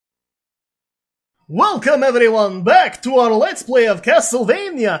Welcome everyone back to our Let's Play of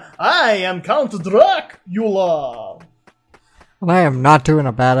Castlevania! I am Count Drak, you love. And I am not doing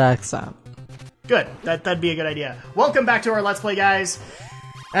a bad accent. Good, that'd be a good idea. Welcome back to our Let's Play, guys.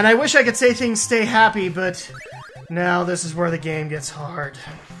 And I wish I could say things stay happy, but now this is where the game gets hard.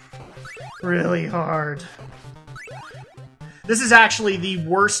 Really hard. This is actually the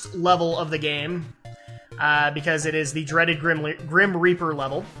worst level of the game, because it is the dreaded Grim Reaper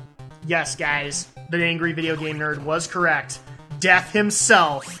level. Yes, guys, the angry video game nerd was correct. Death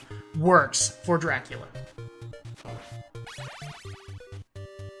himself works for Dracula.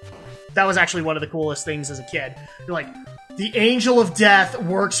 That was actually one of the coolest things as a kid. You're like, the Angel of Death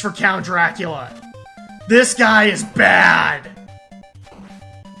works for Count Dracula. This guy is bad!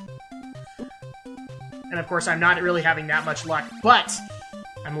 And of course, I'm not really having that much luck, but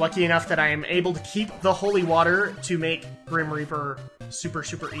I'm lucky enough that I am able to keep the holy water to make Grim Reaper super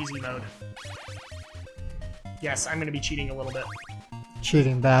easy mode. Yes, I'm going to be cheating a little bit.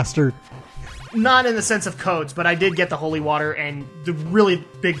 Cheating bastard. Not in the sense of codes, but I did get the holy water, and the really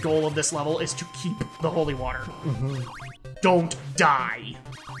big goal of this level is to keep the holy water. Mm-hmm. Don't die.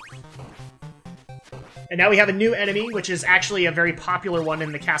 And now we have a new enemy, which is actually a very popular one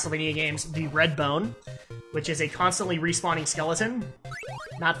in the Castlevania games, the Red Bone, which is a constantly respawning skeleton.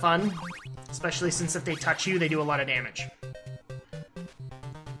 Not fun, especially since if they touch you, they do a lot of damage.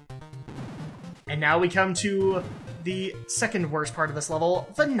 And now we come to the second worst part of this level,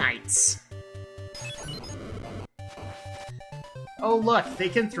 the Knights. Oh look, they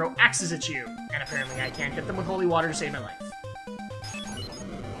can throw axes at you, and apparently I can't hit them with holy water to save my life.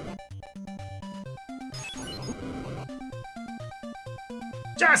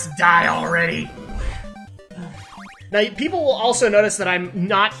 Just die already! Now, people will also notice that I'm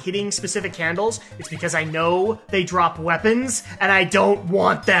not hitting specific candles. It's because I know they drop weapons, and I don't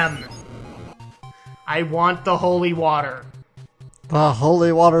want them. I want the holy water. The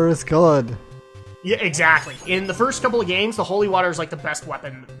holy water is good. Yeah, exactly. In the first couple of games, the holy water is like the best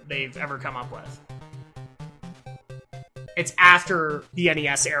weapon they've ever come up with. It's after the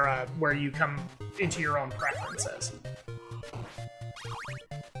NES era where you come into your own preferences.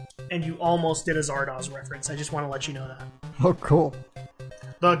 And you almost did a Zardoz reference. I just want to let you know that. Oh, cool.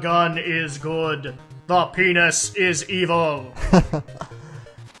 The gun is good. The penis is evil.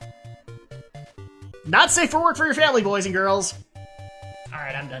 Not safe for work for your family, boys and girls.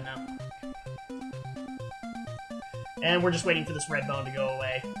 Alright, I'm done now. And we're just waiting for this red bone to go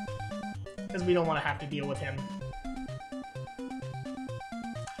away. Because we don't want to have to deal with him.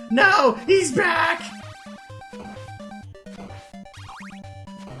 No! He's back!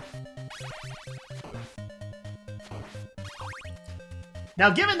 Now,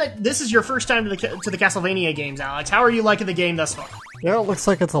 given that this is your first time to the Castlevania games, Alex, how are you liking the game thus far? Yeah, it looks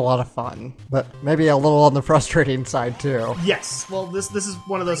like it's a lot of fun, but maybe a little on the frustrating side, too. Yes, well, this is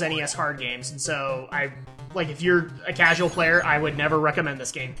one of those NES hard games, and so if you're a casual player, I would never recommend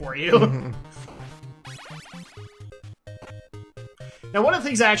this game for you. Mm-hmm. Now, one of the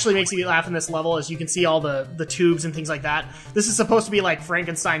things that actually makes me laugh in this level is you can see all the tubes and things like that. This is supposed to be like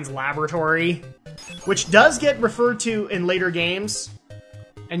Frankenstein's laboratory, which does get referred to in later games,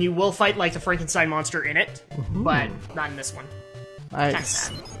 and you will fight like the Frankenstein monster in it, but not in this one. Nice.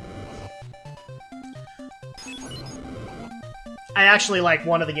 I actually like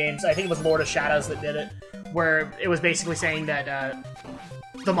one of the games, I think it was Lord of Shadows that did it, where it was basically saying that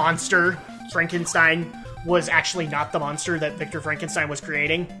the monster, Frankenstein, was actually not the monster that Victor Frankenstein was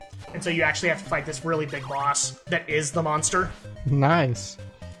creating. And so you actually have to fight this really big boss that is the monster. Nice.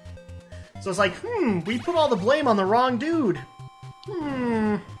 So it's like, we put all the blame on the wrong dude.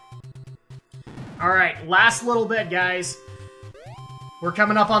 Alright, last little bit, guys. We're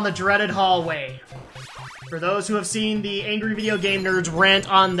coming up on the dreaded hallway. For those who have seen the Angry Video Game Nerds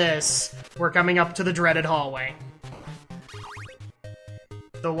rant on this, we're coming up to the dreaded hallway.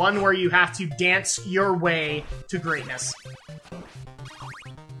 The one where you have to dance your way to greatness.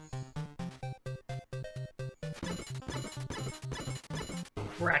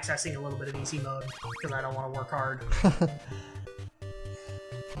 We're accessing a little bit of easy mode, because I don't want to work hard.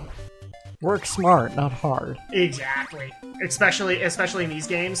 Work smart, not hard. Exactly. Especially in these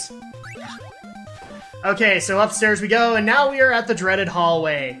games. Okay, so upstairs we go, and now we are at the dreaded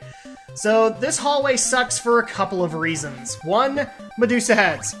hallway. So, this hallway sucks for a couple of reasons. One, Medusa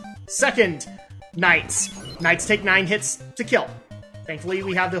heads. Second, Knights. Knights take 9 hits to kill. Thankfully,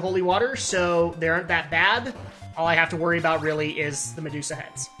 we have the holy water, so they aren't that bad. All I have to worry about, really, is the Medusa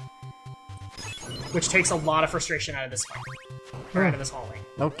heads. Which takes a lot of frustration out of this fight. Or out of this hallway.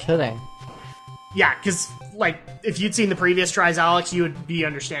 No kidding. Yeah, because like, if you'd seen the previous tries, Alex, you would be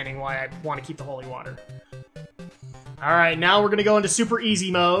understanding why I want to keep the holy water. Alright, now we're going to go into super easy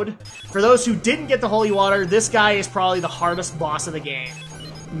mode. For those who didn't get the holy water, this guy is probably the hardest boss of the game.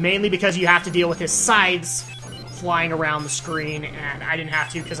 Mainly because you have to deal with his scythes flying around the screen, and I didn't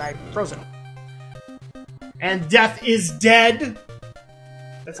have to because I froze him. And death is dead.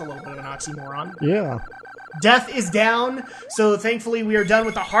 That's a little bit of an oxymoron. Yeah. Death is down, so thankfully we are done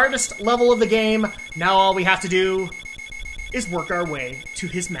with the hardest level of the game. Now all we have to do is work our way to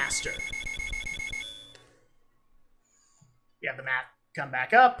his master. We have the map come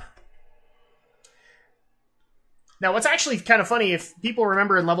back up. Now, what's actually kind of funny, if people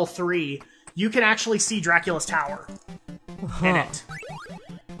remember in level 3, you can actually see Dracula's tower in it.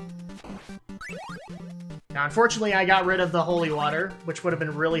 Now, unfortunately, I got rid of the holy water, which would have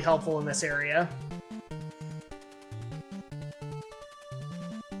been really helpful in this area.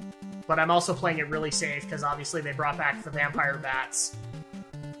 But I'm also playing it really safe, because obviously they brought back the vampire bats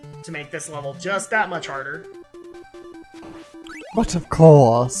to make this level just that much harder. But of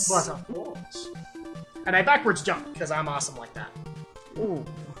course. But of course. And I backwards jump, because I'm awesome like that. Ooh.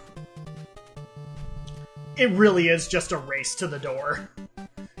 It really is just a race to the door.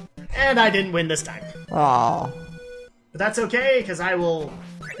 And I didn't win this time. Aww. But that's okay, because I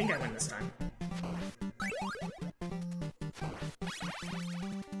think I win this time.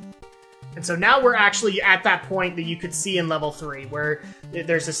 And so now we're actually at that point that you could see in level 3, where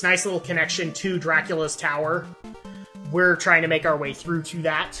there's this nice little connection to Dracula's tower. We're trying to make our way through to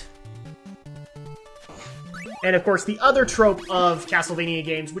that. And of course, the other trope of Castlevania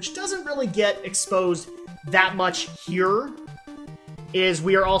games, which doesn't really get exposed that much here, is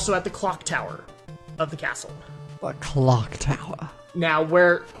we are also at the clock tower of the castle. The clock tower. Now,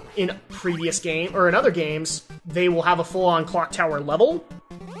 where in previous game, or in other games, they will have a full-on clock tower level,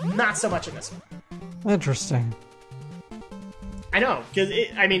 not so much in this one. Interesting. I know, because,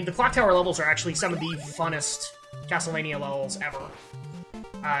 I mean, the clock tower levels are actually some of the funnest Castlevania levels ever.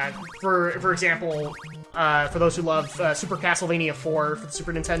 For example, for those who love Super Castlevania 4 for the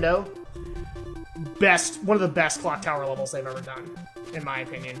Super Nintendo, one of the best clock tower levels they've ever done, in my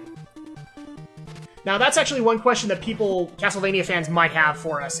opinion. Now, that's actually one question that Castlevania fans might have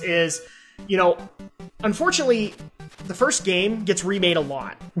for us is, you know, unfortunately, the first game gets remade a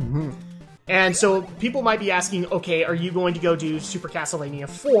lot. Mm-hmm. And so people might be asking, okay, are you going to go do Super Castlevania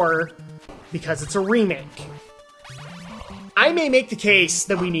 4 because it's a remake? I may make the case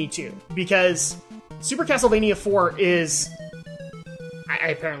that we need to, because Super Castlevania 4 is... I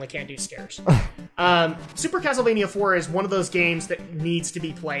apparently can't do scares. Super Castlevania 4 is one of those games that needs to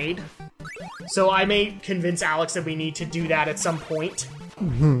be played. So I may convince Alex that we need to do that at some point.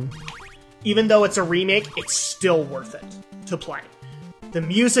 Mm-hmm. Even though it's a remake, it's still worth it to play. The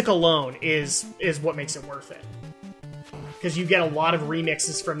music alone is what makes it worth it. Because you get a lot of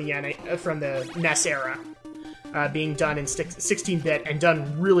remixes from the NES era. Being done in 16-bit and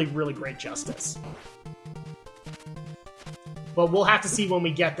done really, really great justice. But we'll have to see when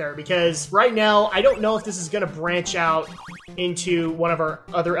we get there, because right now, I don't know if this is going to branch out into one of our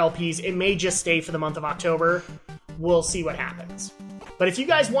other LPs. It may just stay for the month of October. We'll see what happens. But if you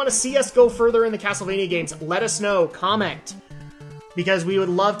guys want to see us go further in the Castlevania games, let us know, comment. Because we would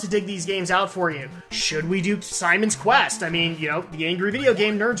love to dig these games out for you. Should we do Simon's Quest? I mean, you know, the Angry Video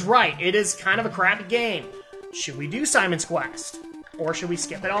Game Nerd's right. It is kind of a crappy game. Should we do Simon's Quest? Or should we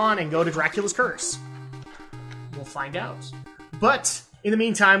skip it on and go to Dracula's Curse? We'll find out. But, in the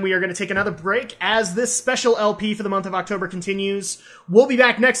meantime, we are going to take another break as this special LP for the month of October continues. We'll be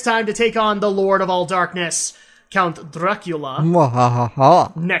back next time to take on the Lord of all Darkness, Count Dracula.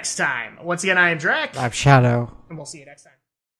 Mwahaha. Next time. Once again, I am Drak. I'm Shadow. And we'll see you next time.